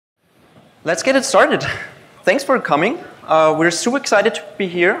Let's get it started. Thanks for coming. We're super excited to be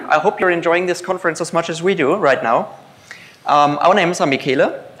here. I hope you're enjoying this conference as much as we do right now. Our names are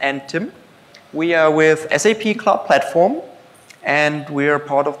Michele and Tim. We are with SAP Cloud Platform, and we are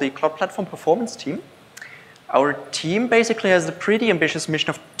part of the Cloud Platform performance team. Our team basically has the pretty ambitious mission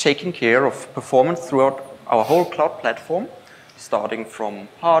of taking care of performance throughout our whole cloud platform, starting from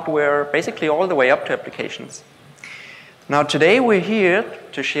hardware, basically all the way up to applications. Now today we're here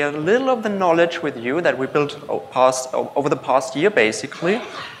to share a little of the knowledge with you that we built over the past year, basically,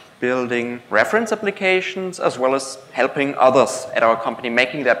 building reference applications as well as helping others at our company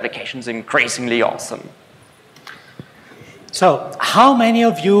making the applications increasingly awesome. So, how many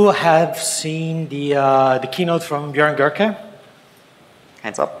of you have seen the keynote from Björn Gerke?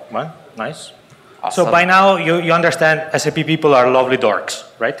 Hands up. Well, nice. Awesome. So by now you understand SAP people are lovely dorks,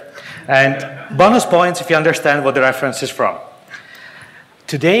 right? And bonus points if you understand what the reference is from.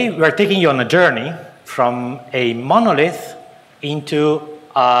 Today we are taking you on a journey from a monolith into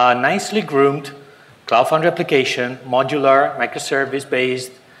a nicely groomed Cloud Foundry application, modular, microservice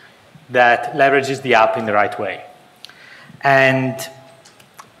based, that leverages the app in the right way. And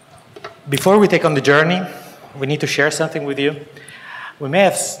before we take on the journey, we need to share something with you. We may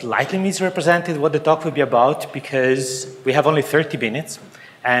have slightly misrepresented what the talk will be about because we have only 30 minutes.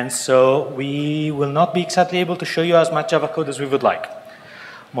 And so we will not be exactly able to show you as much Java code as we would like.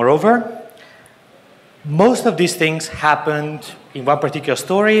 Moreover, most of these things happened in one particular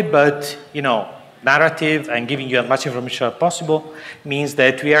story, but narrative and giving you as much information as possible means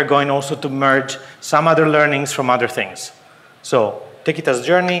that we are going also to merge some other learnings from other things. So take it as a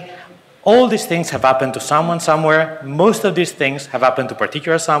journey. All these things have happened to someone somewhere. Most of these things have happened to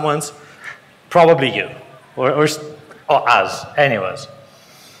particular someones, probably you, or us, anyways.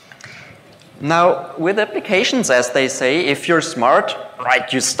 Now, with applications, as they say, if you're smart,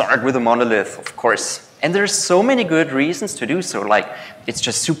 right, you start with a monolith, of course. And there's so many good reasons to do so. Like, it's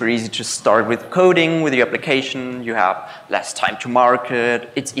just super easy to start with coding with your application. You have less time to market.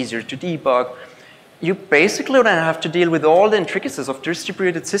 It's easier to debug. You basically don't have to deal with all the intricacies of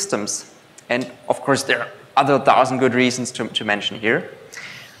distributed systems. And of course, there are other 1,000 good reasons to mention here.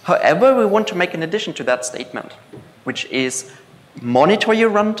 However, we want to make an addition to that statement, which is monitor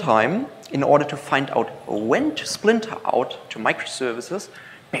your runtime in order to find out when to splinter out to microservices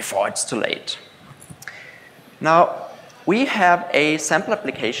before it's too late. Now, we have a sample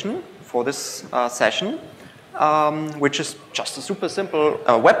application for this session, which is just a super simple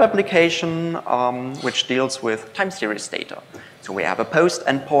web application which deals with time series data. So we have a post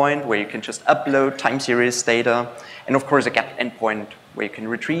endpoint where you can just upload time series data, and of course a get endpoint where you can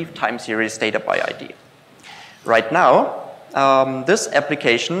retrieve time series data by ID. Right now, this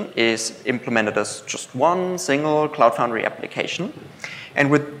application is implemented as just one single Cloud Foundry application.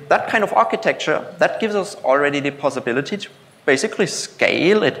 And with that kind of architecture, that gives us already the possibility to basically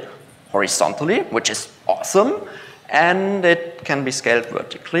scale it horizontally, which is awesome, and it can be scaled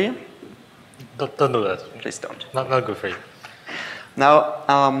vertically. Don't do that. Please don't. Not good for you. Now,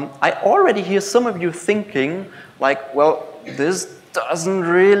 I already hear some of you thinking, like, well, this doesn't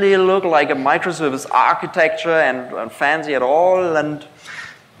really look like a microservice architecture and fancy at all, and...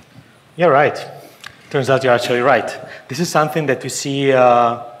 You're right. Turns out you're actually right. This is something that we see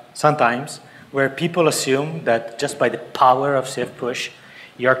sometimes, where people assume that just by the power of safe push,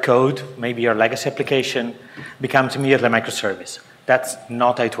 your code, maybe your legacy application, becomes immediately a microservice. That's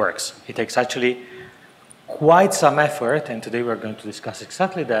not how it works. It takes actually quite some effort, and today we're going to discuss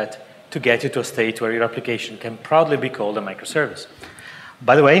exactly that, to get you to a state where your application can proudly be called a microservice.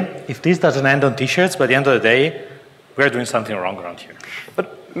 By the way, if this doesn't end on t-shirts, by the end of the day, we're doing something wrong around here.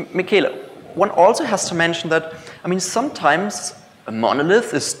 But Michele, one also has to mention that, sometimes a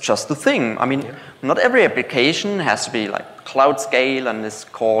monolith is just a thing. Not every application has to be like cloud scale and is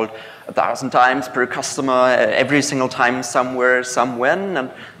called 1,000 times per customer every single time somewhere, somewhen,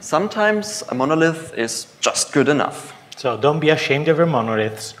 and sometimes a monolith is just good enough. So don't be ashamed of your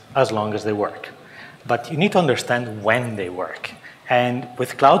monoliths as long as they work. But you need to understand when they work. And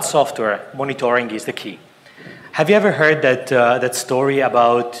with cloud software, monitoring is the key. Have you ever heard that story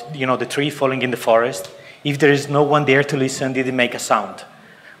about the tree falling in the forest? If there is no one there to listen, did it make a sound?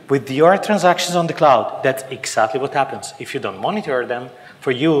 With your transactions on the cloud, that's exactly what happens. If you don't monitor them,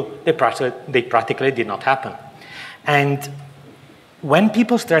 for you, they practically did not happen. And when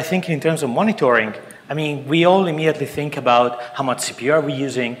people start thinking in terms of monitoring, we all immediately think about how much CPU are we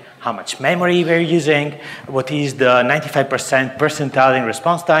using, how much memory we're using, what is the 95% percentile in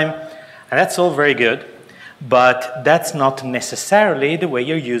response time, and that's all very good. But that's not necessarily the way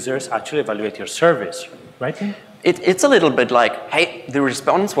your users actually evaluate your service, right? it's a little bit like, hey, the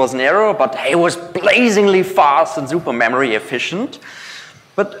response was narrow, but hey, it was blazingly fast and super memory efficient.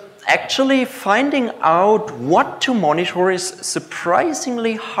 But actually finding out what to monitor is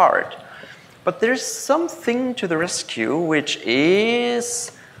surprisingly hard. But there's something to the rescue, which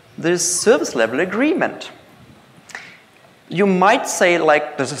is this service level agreement. You might say,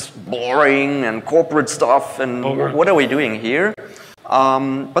 like, this is boring and corporate stuff, and what are we doing here?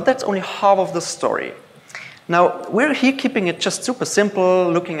 But that's only half of the story. Now, we're here keeping it just super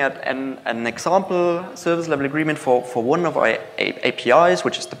simple, looking at an example service level agreement for one of our APIs,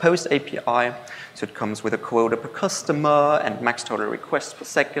 which is the post API. So it comes with a quota per customer and max total requests per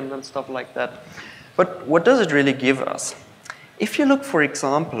second and stuff like that. But what does it really give us? If you look, for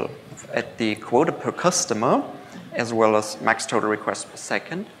example, at the quota per customer, as well as max total requests per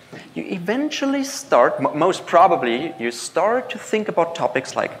second, you eventually start, most probably, you start to think about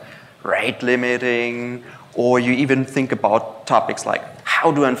topics like rate limiting, or you even think about topics like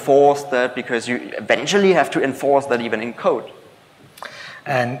how to enforce that, because you eventually have to enforce that even in code.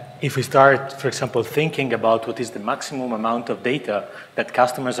 And if we start, for example, thinking about what is the maximum amount of data that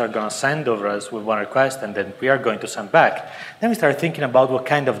customers are going to send over us with one request and then we are going to send back, then we start thinking about what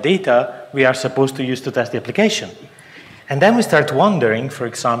kind of data we are supposed to use to test the application. And then we start wondering, for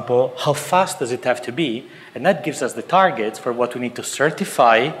example, how fast does it have to be? And that gives us the targets for what we need to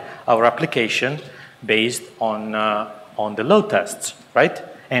certify our application based on the load tests, right?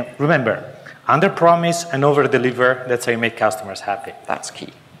 And remember, under promise and over deliver, that's how you make customers happy. That's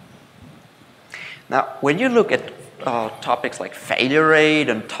key. Now, when you look at topics like failure rate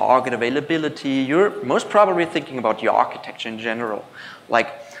and target availability, you're most probably thinking about your architecture in general.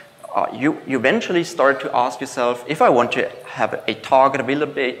 Like, you eventually start to ask yourself, if I want to have a target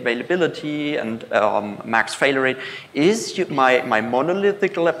availability and max failure rate, is my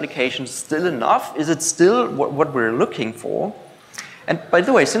monolithic application still enough? Is it still what we're looking for? And by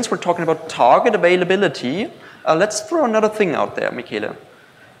the way, since we're talking about target availability, let's throw another thing out there, Michele.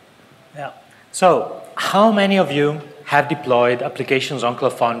 Yeah. So, how many of you have deployed applications on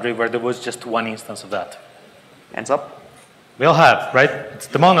Cloud Foundry where there was just one instance of that? Hands up. We all have, right? It's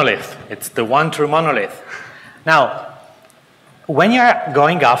the monolith. It's the one true monolith. Now, when you're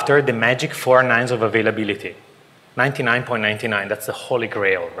going after the magic 4 nines of availability, 99.99, that's the holy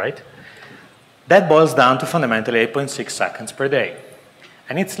grail, right? That boils down to fundamentally 8.6 seconds per day.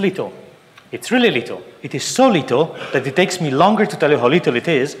 And it's little. It's really little. It is so little that it takes me longer to tell you how little it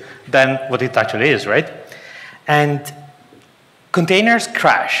is than what it actually is, right? And containers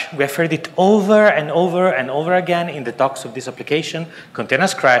crash. We have heard it over and over and over again in the talks of this application.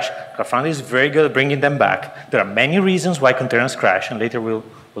 Containers crash. Cloud Foundry is very good at bringing them back. There are many reasons why containers crash, and later we'll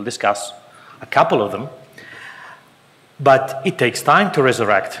discuss a couple of them. But it takes time to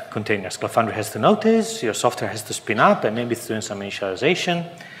resurrect containers. Cloud Foundry has to notice, your software has to spin up, and maybe it's doing some initialization.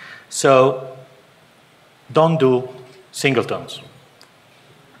 So don't do singletons.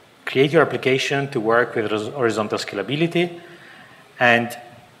 Create your application to work with horizontal scalability, and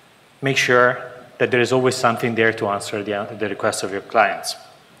make sure that there is always something there to answer the requests of your clients.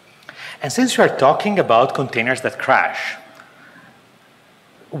 And since we are talking about containers that crash,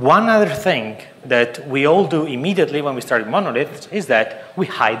 one other thing that we all do immediately when we start Monolith is that we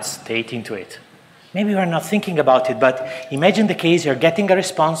hide state into it. Maybe we're not thinking about it, but imagine the case you're getting a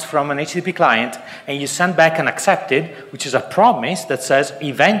response from an HTTP client and you send back an accepted, which is a promise that says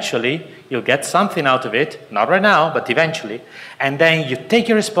eventually you'll get something out of it, not right now, but eventually. And then you take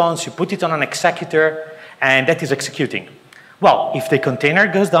your response, you put it on an executor, and that is executing. Well, if the container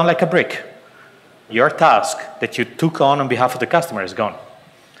goes down like a brick, your task that you took on behalf of the customer is gone.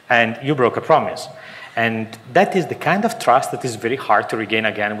 And you broke a promise. And that is the kind of trust that is very hard to regain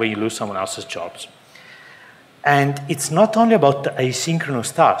again when you lose someone else's jobs. And it's not only about the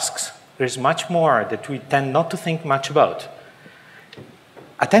asynchronous tasks. There's much more that we tend not to think much about.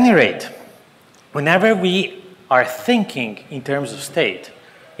 At any rate, whenever we are thinking in terms of state,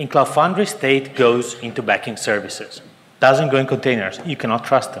 in Cloud Foundry, state goes into backing services. Doesn't go in containers. You cannot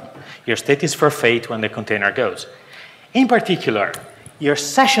trust them. Your state is forfeit when the container goes. In particular, your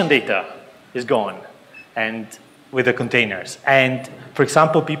session data is gone and with the containers. And for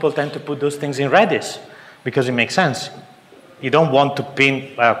example, people tend to put those things in Redis because it makes sense. You don't want to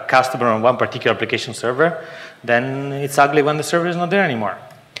pin a customer on one particular application server, then it's ugly when the server is not there anymore.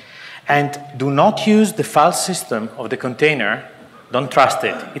 And do not use the file system of the container. Don't trust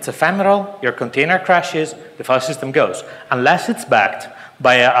it. It's ephemeral, your container crashes, the file system goes, unless it's backed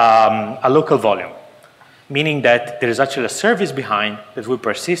by a local volume, meaning that there is actually a service behind that will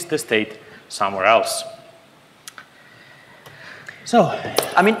persist the state somewhere else. So,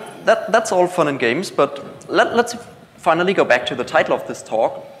 I mean, that's all fun and games, but let's finally go back to the title of this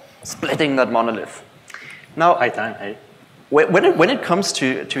talk, splitting that monolith. Now, Hey. When it comes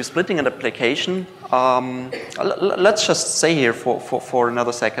to splitting an application, let's just say here for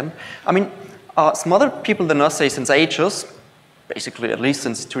another second. I mean, some other people than us say since ages, basically at least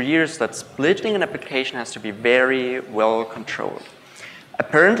since 2 years, that splitting an application has to be very well controlled.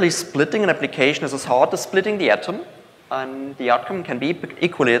 Apparently, splitting an application is as hard as splitting the atom, and the outcome can be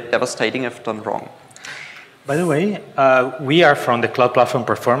equally devastating if done wrong. By the way, we are from the Cloud Platform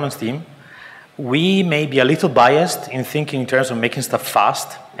performance team. We may be a little biased in thinking in terms of making stuff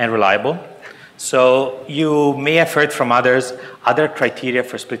fast and reliable. So you may have heard from others, other criteria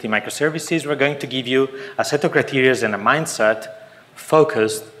for splitting microservices. We're going to give you a set of criteria and a mindset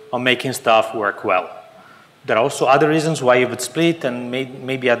focused on making stuff work well. There are also other reasons why you would split and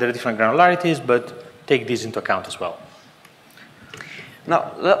maybe other different granularities, but take these into account as well.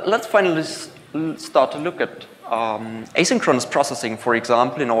 Now, let's finally start to look at asynchronous processing, for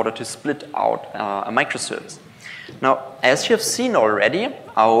example, in order to split out a microservice. Now, as you have seen already,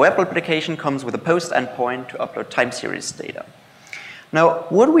 our web application comes with a post endpoint to upload time series data. Now,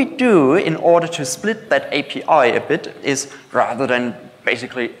 what we do in order to split that API a bit is, rather than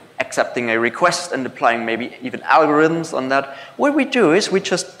basically accepting a request and applying maybe even algorithms on that, what we do is we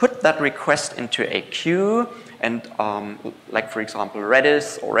just put that request into a queue, and like, for example,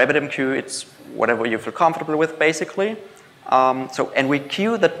 Redis or RabbitMQ, it's whatever you feel comfortable with, basically. And we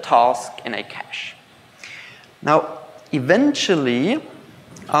queue the task in a cache. Now, eventually,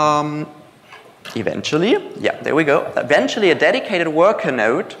 there we go. Eventually, a dedicated worker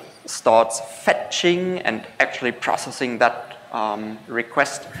node starts fetching and actually processing that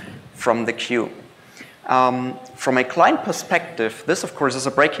request from the queue. From a client perspective, this, of course, is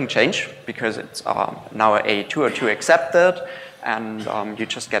a breaking change because it's now a 202 accepted, and you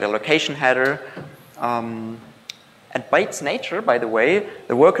just get a location header. And by its nature, by the way,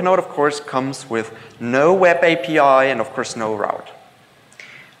 the worker node, of course, comes with no web API and, of course, no route.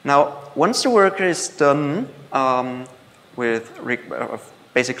 Now, once the worker is done with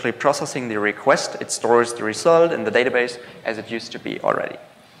basically processing the request, it stores the result in the database as it used to be already.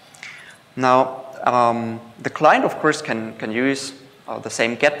 Now, the client, of course, can use the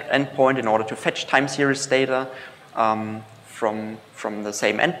same get endpoint in order to fetch time series data from the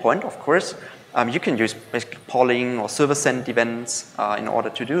same endpoint, of course. You can use basically polling or server send events in order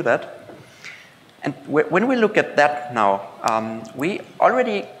to do that. And when we look at that now, we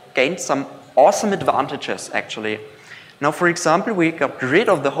already gained some awesome advantages, actually. Now, for example, we got rid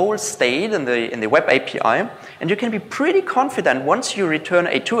of the whole state in the web API, and you can be pretty confident once you return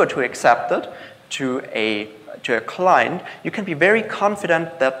a 202 accepted to a client, you can be very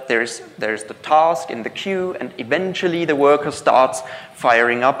confident that there's the task in the queue, and eventually the worker starts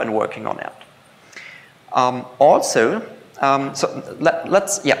firing up and working on it.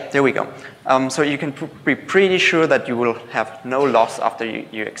 There we go. So you can be pretty sure that you will have no loss after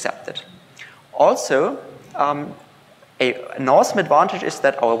you accept it. Also, an awesome advantage is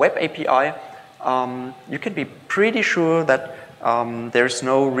that our web API, you can be pretty sure that there's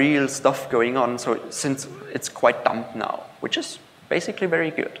no real stuff going on, so since it's quite dumped now, which is basically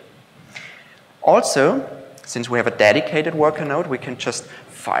very good. Also, since we have a dedicated worker node, we can just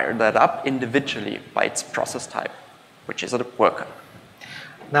fire that up individually by its process type, which is a worker.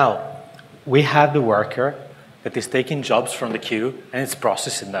 Now, we have the worker that is taking jobs from the queue and it's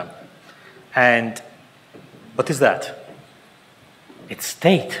processing them. And what is that? It's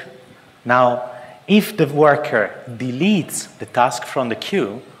state. Now, if the worker deletes the task from the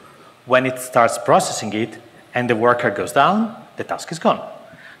queue, when it starts processing it and the worker goes down, the task is gone.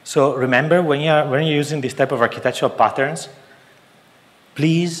 So remember, when you're using this type of architectural patterns,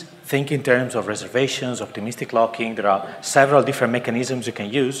 please think in terms of reservations, optimistic locking. There are several different mechanisms you can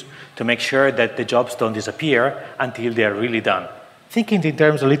use to make sure that the jobs don't disappear until they are really done. Thinking in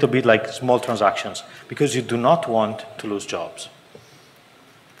terms a little bit like small transactions, because you do not want to lose jobs.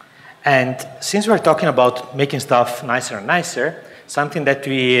 And since we're talking about making stuff nicer and nicer, something that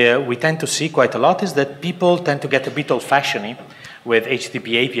we tend to see quite a lot is that people tend to get a bit old-fashioned with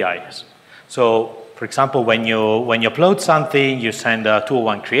HTTP APIs. So, for example, when you upload something, you send a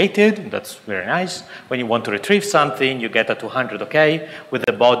 201 created, that's very nice. When you want to retrieve something, you get a 200 OK with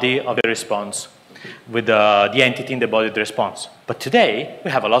the body of the response, with the entity in the body of the response. But today,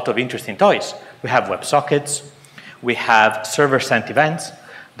 we have a lot of interesting toys. We have WebSockets, we have server-sent events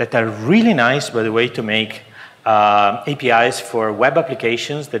that are really nice, by the way, to make APIs for web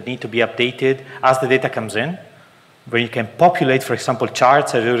applications that need to be updated as the data comes in, where you can populate, for example,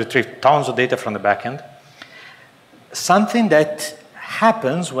 charts and you retrieve tons of data from the backend. Something that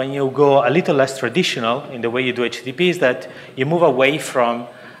happens when you go a little less traditional in the way you do HTTP is that you move away from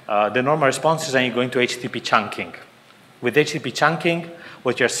the normal responses and you go into HTTP chunking. With HTTP chunking,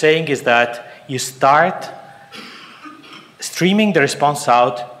 what you're saying is that you start streaming the response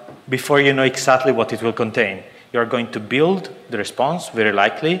out before you know exactly what it will contain. You're going to build the response, very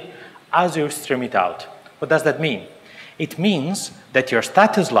likely, as you stream it out. What does that mean? It means that your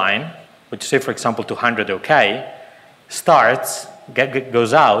status line, which say, for example, 200 OK,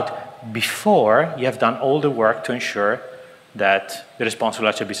 goes out before you have done all the work to ensure that the response will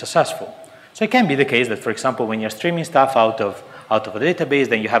actually be successful. So it can be the case that, for example, when you're streaming stuff out of a database,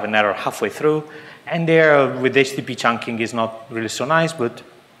 then you have an error halfway through, and there with HTTP chunking is not really so nice, but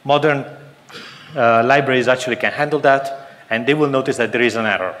modern libraries actually can handle that, and they will notice that there is an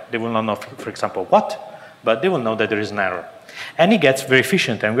error. They will not know, for example, what, but they will know that there is an error. And it gets very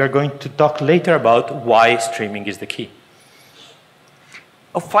efficient, and we are going to talk later about why streaming is the key.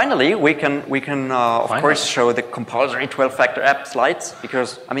 Oh, finally, we can of course show the compulsory 12-factor app slides,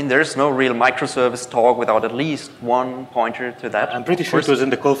 because I mean there's no real microservice talk without at least one pointer to that. I'm pretty sure it was in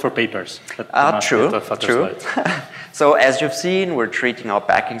the call for papers. True. So as you've seen, we're treating our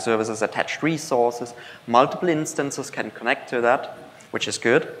backing services, attached resources, multiple instances can connect to that, which is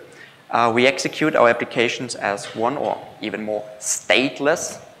good. We execute our applications as one or even more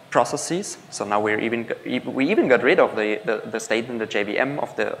stateless processes. So now we even got rid of the state in the JVM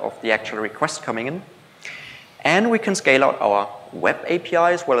of the actual request coming in. And we can scale out our web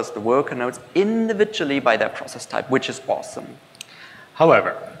API as well as the worker nodes individually by their process type, which is awesome.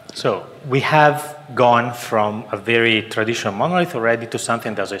 However, so we have gone from a very traditional monolith already to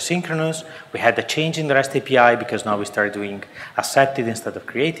something that's asynchronous. We had a change in the REST API because now we started doing accepted instead of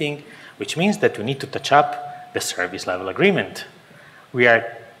creating, which means that we need to touch up the service level agreement. We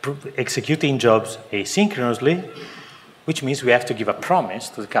are executing jobs asynchronously, which means we have to give a promise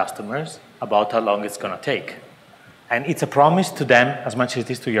to the customers about how long it's going to take. And it's a promise to them as much as it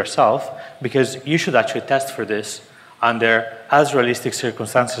is to yourself, because you should actually test for this under as realistic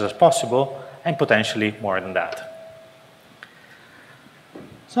circumstances as possible, and potentially more than that.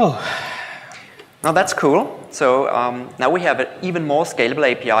 So, now that's cool. So now we have an even more scalable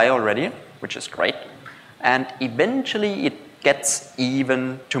API already, which is great. And eventually it gets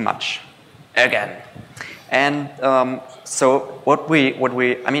even too much again. And so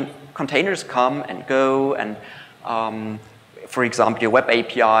I mean, containers come and go, and for example, your web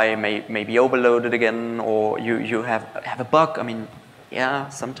API may be overloaded again, or you have a bug. I mean, yeah,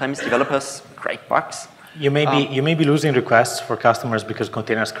 sometimes developers create bugs. You may be losing requests for customers because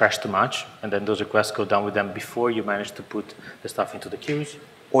containers crash too much, and then those requests go down with them before you manage to put the stuff into the queues.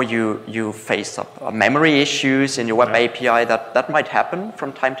 Or you face up memory issues in your web API. That might happen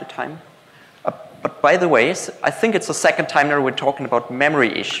from time to time. But by the way, I think it's the second time now we're talking about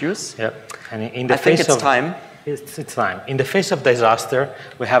memory issues. Yeah, and in the I think it's time. It's time. In the face of disaster,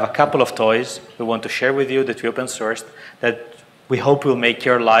 we have a couple of toys we want to share with you that we open sourced that we hope will make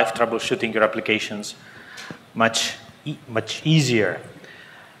your life troubleshooting your applications much easier.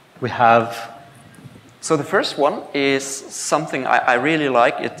 We have. So the first one is something I really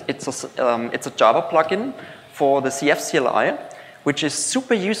like. It's a Java plugin for the CF CLI, which is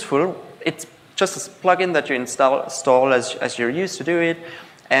super useful. It's just a plugin that you install as you're used to do it,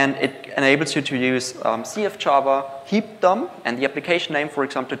 and it enables you to use CF Java heap dump and the application name, for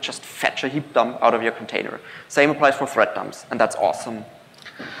example, to just fetch a heap dump out of your container. Same applies for thread dumps, and that's awesome.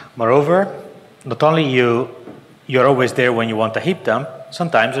 Moreover, not only you're always there when you want a heap dump,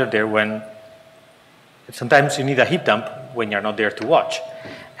 sometimes you're there when. Sometimes you need a heap dump when you're not there to watch.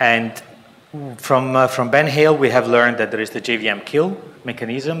 And from Ben Hale, we have learned that there is the JVM kill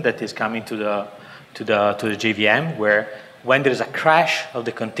mechanism that is coming to the JVM, where when there is a crash of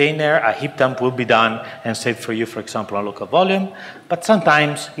the container, a heap dump will be done and saved for you, for example, on local volume. But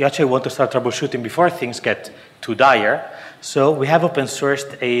sometimes you actually want to start troubleshooting before things get too dire. So we have open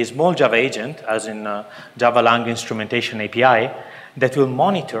sourced a small Java agent, as in Java Lang instrumentation API, that will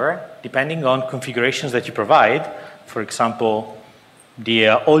monitor, depending on configurations that you provide. For example, the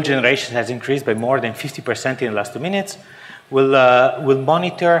old generation has increased by more than 50% in the last 2 minutes. Will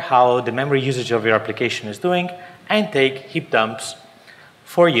monitor how the memory usage of your application is doing and take heap dumps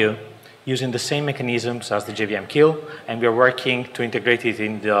for you using the same mechanisms as the JVM kill. And we are working to integrate it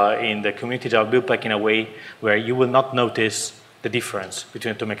in the community Java build pack in a way where you will not notice the difference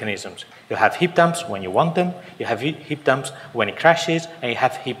between the two mechanisms. You have heap dumps when you want them, you have heap dumps when it crashes, and you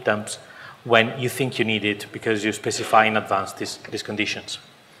have heap dumps when you think you need it because you specify in advance these conditions.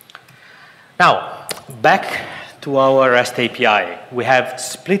 Now, back to our REST API. We have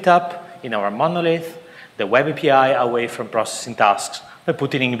split up in our monolith the web API away from processing tasks by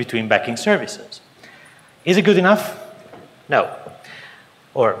putting in between backing services. Is it good enough? No.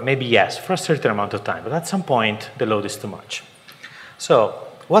 Or maybe yes, for a certain amount of time, but at some point, the load is too much. So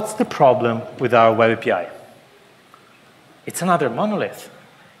what's the problem with our web API? It's another monolith.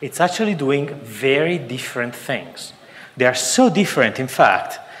 It's actually doing very different things. They are so different, in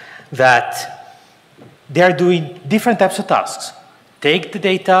fact, that they are doing different types of tasks. Take the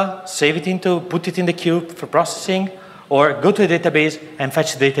data, save it put it in the queue for processing, or go to the database and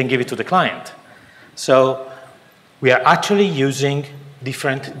fetch the data and give it to the client. So we are actually using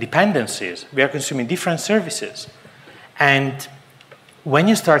different dependencies. We are consuming different services. And when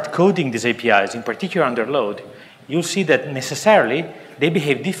you start coding these APIs, in particular under load, you'll see that necessarily they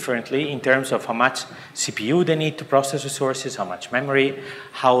behave differently in terms of how much CPU they need to process resources, how much memory,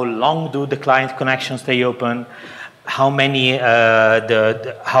 how long do the client connections stay open, how many,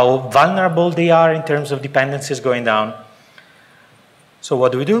 how vulnerable they are in terms of dependencies going down. So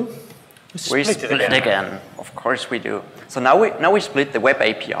what do? We split it again. Of course we do. So now we split the web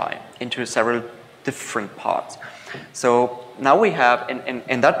API into several different parts. So now we have,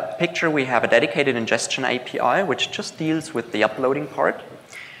 in that picture, we have a dedicated ingestion API, which just deals with the uploading part.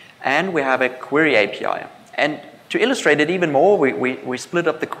 And we have a query API. And to illustrate it even more, we split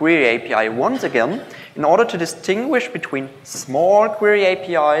up the query API once again in order to distinguish between small query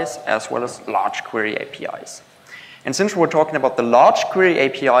APIs as well as large query APIs. And since we're talking about the large query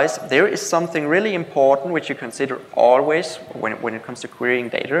APIs, there is something really important which you consider always when it comes to querying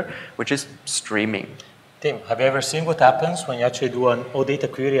data, which is streaming. Tim, have you ever seen what happens when you actually do an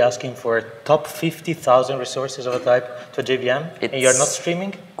OData query asking for top 50,000 resources of a type to a JVM and you're not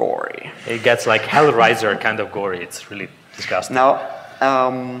streaming? Gory. It gets like Hellraiser kind of gory. It's really disgusting. Now,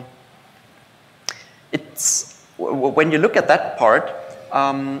 when you look at that part,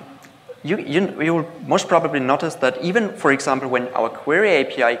 you'll most probably notice that even, for example, when our query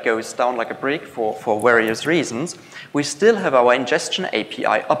API goes down like a brick for various reasons, we still have our ingestion API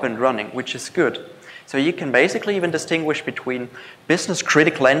up and running, which is good. So you can basically even distinguish between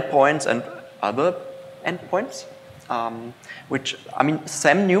business-critical endpoints and other endpoints, which, I mean,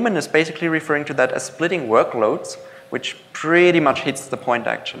 Sam Newman is basically referring to that as splitting workloads, which pretty much hits the point,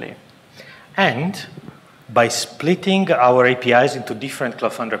 actually. And by splitting our APIs into different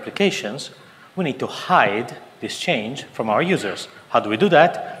Cloud Foundry applications, we need to hide this change from our users. How do we do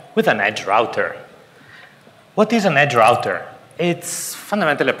that? With an edge router. What is an edge router? It's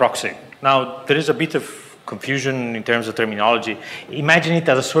fundamentally a proxy. Now, there is a bit of confusion in terms of terminology. Imagine it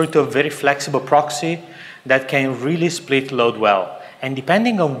as a sort of very flexible proxy that can really split load well. And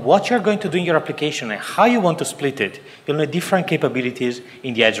depending on what you're going to do in your application and how you want to split it, you'll need different capabilities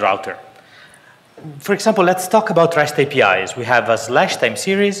in the edge router. For example, let's talk about REST APIs. We have a / time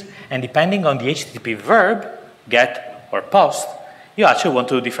series, and depending on the HTTP verb, get or post, you actually want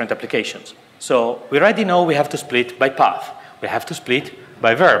to do different applications. So we already know we have to split by path. We have to split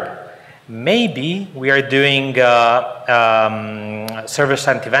by verb. Maybe we are doing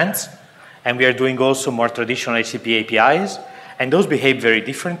server-sent events, and we are doing also more traditional HTTP APIs, and those behave very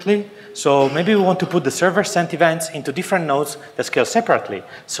differently. So maybe we want to put the server-sent events into different nodes that scale separately.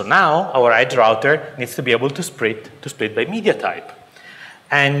 So now our edge router needs to be able to split by media type.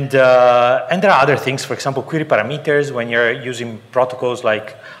 And there are other things, for example, query parameters when you're using protocols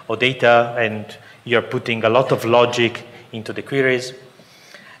like OData and you're putting a lot of logic into the queries.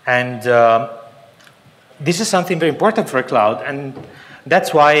 And this is something very important for a cloud, and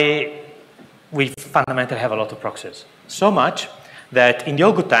that's why we fundamentally have a lot of proxies. So much that in the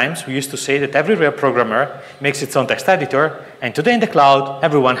old good times, we used to say that every real programmer makes its own text editor, and today in the cloud,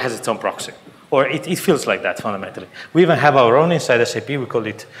 everyone has its own proxy. Or it feels like that, fundamentally. We even have our own inside SAP. We call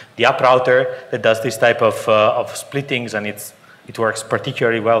it the app router that does this type of splittings, and it works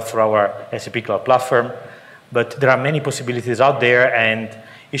particularly well for our SAP Cloud Platform. But there are many possibilities out there, and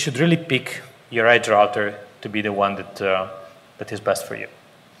you should really pick your edge router to be the one that is best for you.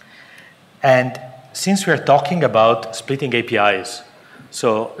 And since we are talking about splitting APIs,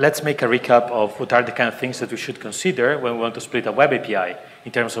 so let's make a recap of what are the kind of things that we should consider when we want to split a web API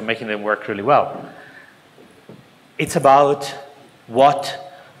in terms of making them work really well. It's about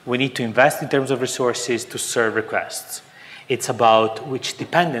what we need to invest in terms of resources to serve requests. It's about which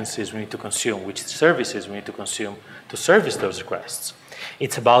dependencies we need to consume, which services we need to consume to service those requests.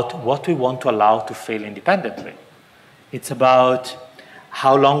 It's about what we want to allow to fail independently. It's about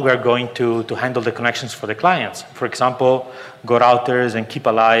how long we're going to handle the connections for the clients. For example, go routers and keep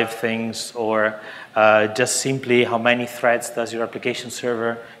alive things, or just simply how many threads does your application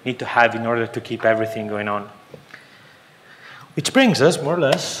server need to have in order to keep everything going on. Which brings us, more or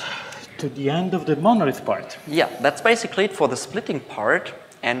less, to the end of the monolith part. Yeah, that's basically it for the splitting part.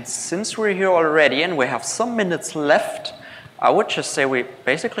 And since we're here already and we have some minutes left, I would just say we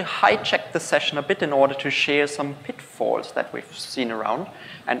basically hijacked the session a bit in order to share some pitfalls that we've seen around.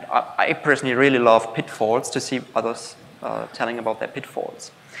 And I personally really love pitfalls, to see others telling about their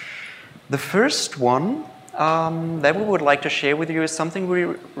pitfalls. The first one that we would like to share with you is something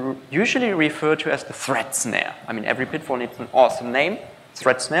we usually refer to as the thread snare. I mean, every pitfall needs an awesome name.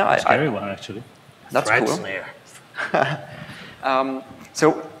 Thread snare. That's a scary one, actually. That's thread cool. Snare.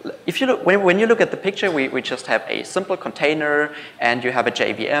 So if you look, when you look at the picture, we just have a simple container, and you have a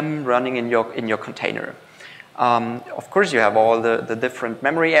JVM running in your container. Of course, you have all the different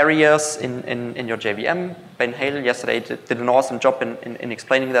memory areas in your JVM. Ben Hale yesterday did an awesome job in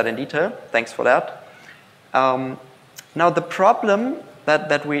explaining that in detail. Thanks for that. Now, the problem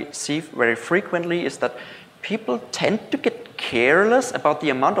that we see very frequently is that people tend to get careless about the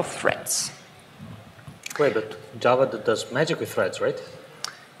amount of threads. Wait, but Java does magic with threads, right?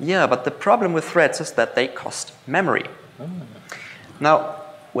 Yeah, but the problem with threads is that they cost memory. Now,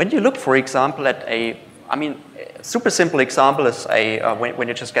 when you look, for example, at a super simple example is when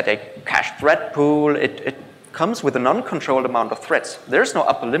you just get a cached thread pool, it comes with an uncontrolled amount of threads. There's no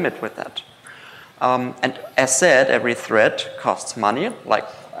upper limit with that. And as said, every thread costs money, like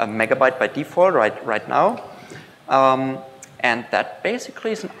a megabyte by default right now. And that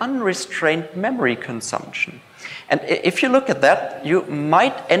basically is an unrestrained memory consumption. And if you look at that, you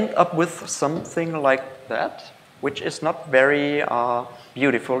might end up with something like that, which is not very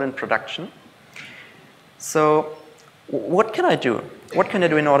beautiful in production. So what can I do? What can I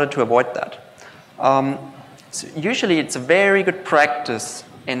do in order to avoid that? So usually it's a very good practice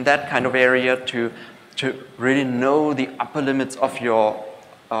in that kind of area to really know the upper limits of your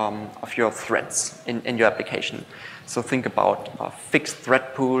threads in your application. So think about fixed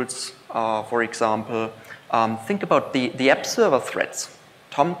thread pools, for example. Think about the app server threads.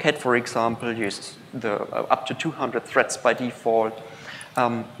 Tomcat, for example, uses up to 200 threads by default.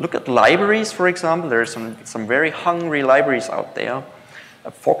 Look at libraries, for example. There are some very hungry libraries out there.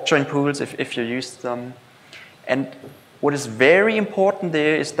 Fork join pools, if you use them. And what is very important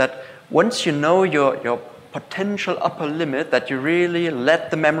there is that once you know your potential upper limit, that you really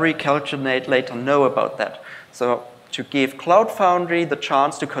let the memory calculator know about that. So to give Cloud Foundry the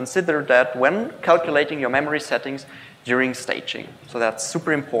chance to consider that when calculating your memory settings during staging. So that's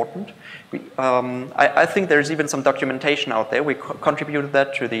super important. I think there's even some documentation out there. We contributed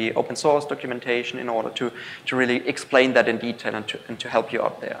that to the open source documentation in order to really explain that in detail and to help you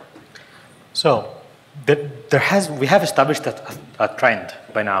out there. So we have established a trend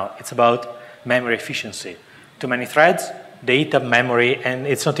by now. It's about memory efficiency. Too many threads, they eat up memory, and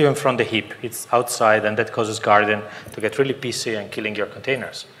it's not even from the heap. It's outside, and that causes Garden to get really pissy and killing your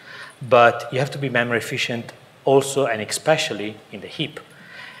containers. But you have to be memory efficient also and especially in the heap.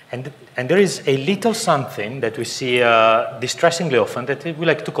 And there is a little something that we see distressingly often that we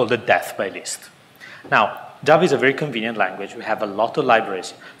like to call the death by list. Now, Java is a very convenient language. We have a lot of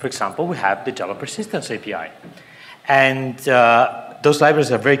libraries. For example, we have the Java Persistence API. And those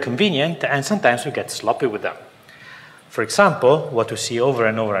libraries are very convenient, and sometimes we get sloppy with them. For example, what we see over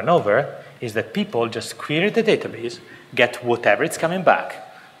and over and over is that people just query the database, get whatever is coming back.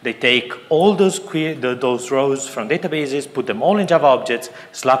 They take all those rows from databases, put them all in Java objects,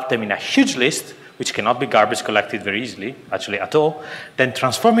 slap them in a huge list, which cannot be garbage collected very easily, actually at all, then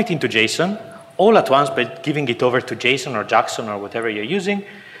transform it into JSON, all at once by giving it over to JSON or Jackson or whatever you're using,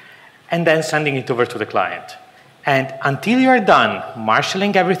 and then sending it over to the client. And until you're done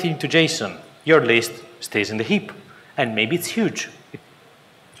marshalling everything to JSON, your list stays in the heap. And maybe it's huge.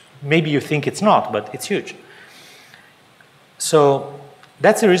 Maybe you think it's not, but it's huge. So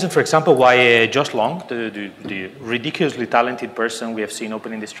that's the reason, for example, why Josh Long, the ridiculously talented person we have seen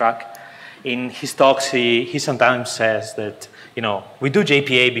opening this track, in his talks, he sometimes says that, we do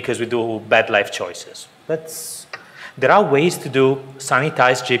JPA because we do bad life choices. There are ways to do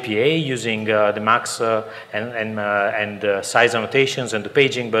sanitized JPA using the max and size annotations and the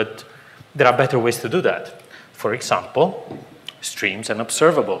paging, but there are better ways to do that. For example, streams and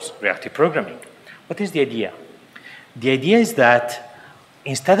observables, reactive programming. What is the idea? The idea is that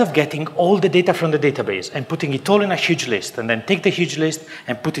instead of getting all the data from the database and putting it all in a huge list, and then take the huge list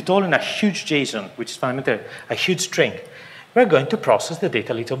and put it all in a huge JSON, which is fundamentally a huge string, we're going to process the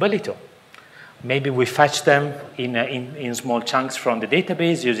data little by little. Maybe we fetch them in small chunks from the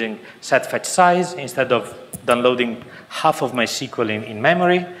database using set fetch size instead of downloading half of my SQL in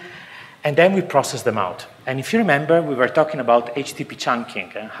memory. And then we process them out. And if you remember, we were talking about HTTP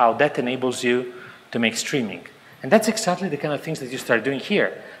chunking and how that enables you to make streaming. And that's exactly the kind of things that you start doing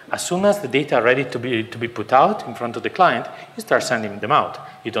here. As soon as the data are ready to be put out in front of the client, you start sending them out.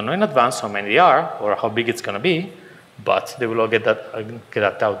 You don't know in advance how many they are or how big it's going to be, but they will all get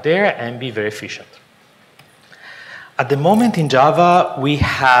that out there and be very efficient. At the moment in Java, we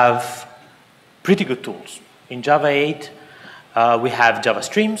have pretty good tools. In Java 8, we have Java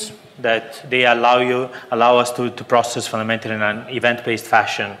streams that they allow us to process fundamentally in an event-based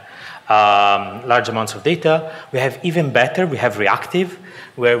fashion large amounts of data. We have even better, we have reactive,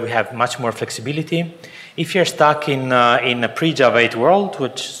 where we have much more flexibility. If you're stuck in a pre-Java 8 world,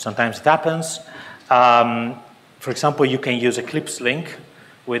 which sometimes it happens, for example, you can use Eclipse Link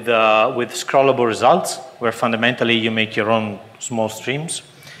with scrollable results, where fundamentally you make your own small streams.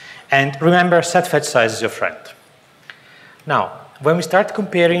 And remember, set fetch size is your friend. Now, when we start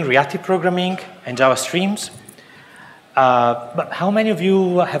comparing reactive programming and Java streams, but how many of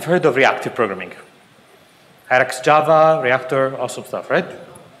you have heard of reactive programming? Hierarchs Java, Reactor, awesome stuff, right?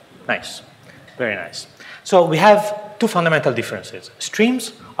 Nice, very nice. So we have two fundamental differences.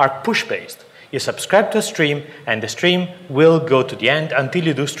 Streams are push-based. You subscribe to a stream, and the stream will go to the end until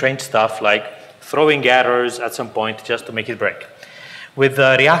you do strange stuff like throwing errors at some point just to make it break. With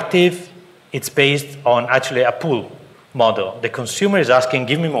reactive, it's based on actually a pull model. The consumer is asking,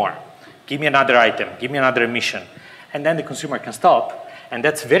 give me more. Give me another item. Give me another emission. And then the consumer can stop. And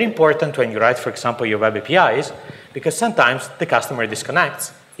that's very important when you write, for example, your web APIs, because sometimes the customer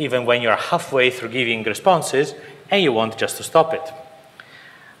disconnects, even when you're halfway through giving responses, and you want just to stop it.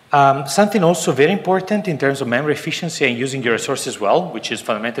 Something also very important in terms of memory efficiency and using your resources well, which is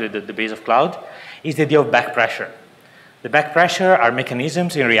fundamentally the base of cloud, is the idea of back pressure. The back pressure are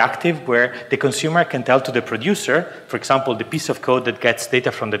mechanisms in reactive where the consumer can tell to the producer, for example, the piece of code that gets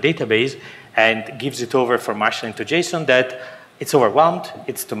data from the database and gives it over for marshalling to JSON, that it's overwhelmed,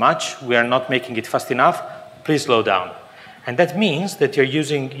 it's too much, we are not making it fast enough, please slow down. And that means that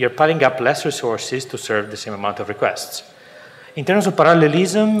you're piling up less resources to serve the same amount of requests. In terms of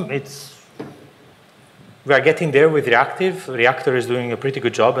parallelism, we are getting there with reactive. Reactor is doing a pretty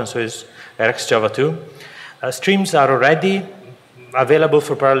good job, and so is Hierarchs Java 2. Streams are already available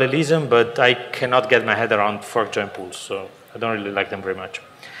for parallelism, but I cannot get my head around fork join pools, so I don't really like them very much.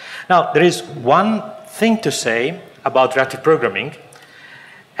 Now, there is one thing to say about reactive programming,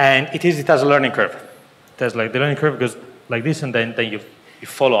 and it has a learning curve. There's like the learning curve goes like this, and then you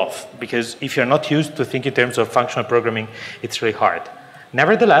fall off, because if you're not used to think in terms of functional programming, it's really hard.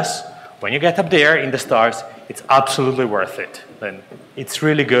 Nevertheless, when you get up there in the stars, it's absolutely worth it. Then it's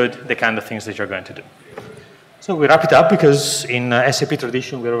really good, the kind of things that you're going to do. So we wrap it up, because in SAP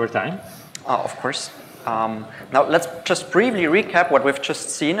tradition, we're over time. Of course. Now let's just briefly recap what we've just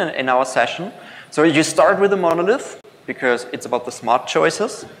seen in our session. So you start with the monolith, because it's about the smart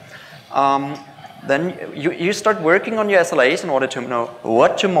choices. Then you start working on your SLAs in order to know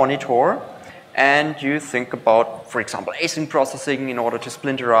what to monitor, and you think about, for example, async processing in order to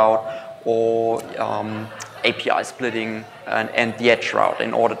splinter out, or API splitting and the edge route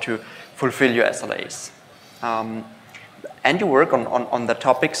in order to fulfill your SLAs. And you work on the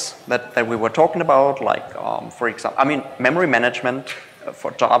topics that we were talking about, like, for example, memory management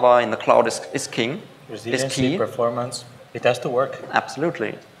for Java in the cloud is king, resiliency, is key. Performance, it has to work.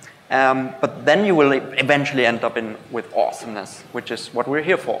 Absolutely. But then you will eventually end up with awesomeness, which is what we're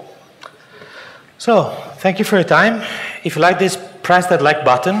here for. So, thank you for your time. If you like this, press that like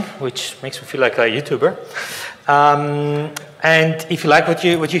button, which makes me feel like a YouTuber. And if you like what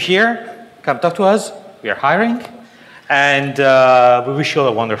you hear, come talk to us. We are hiring. And we wish you all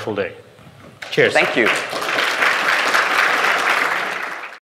a wonderful day. Cheers. Thank you.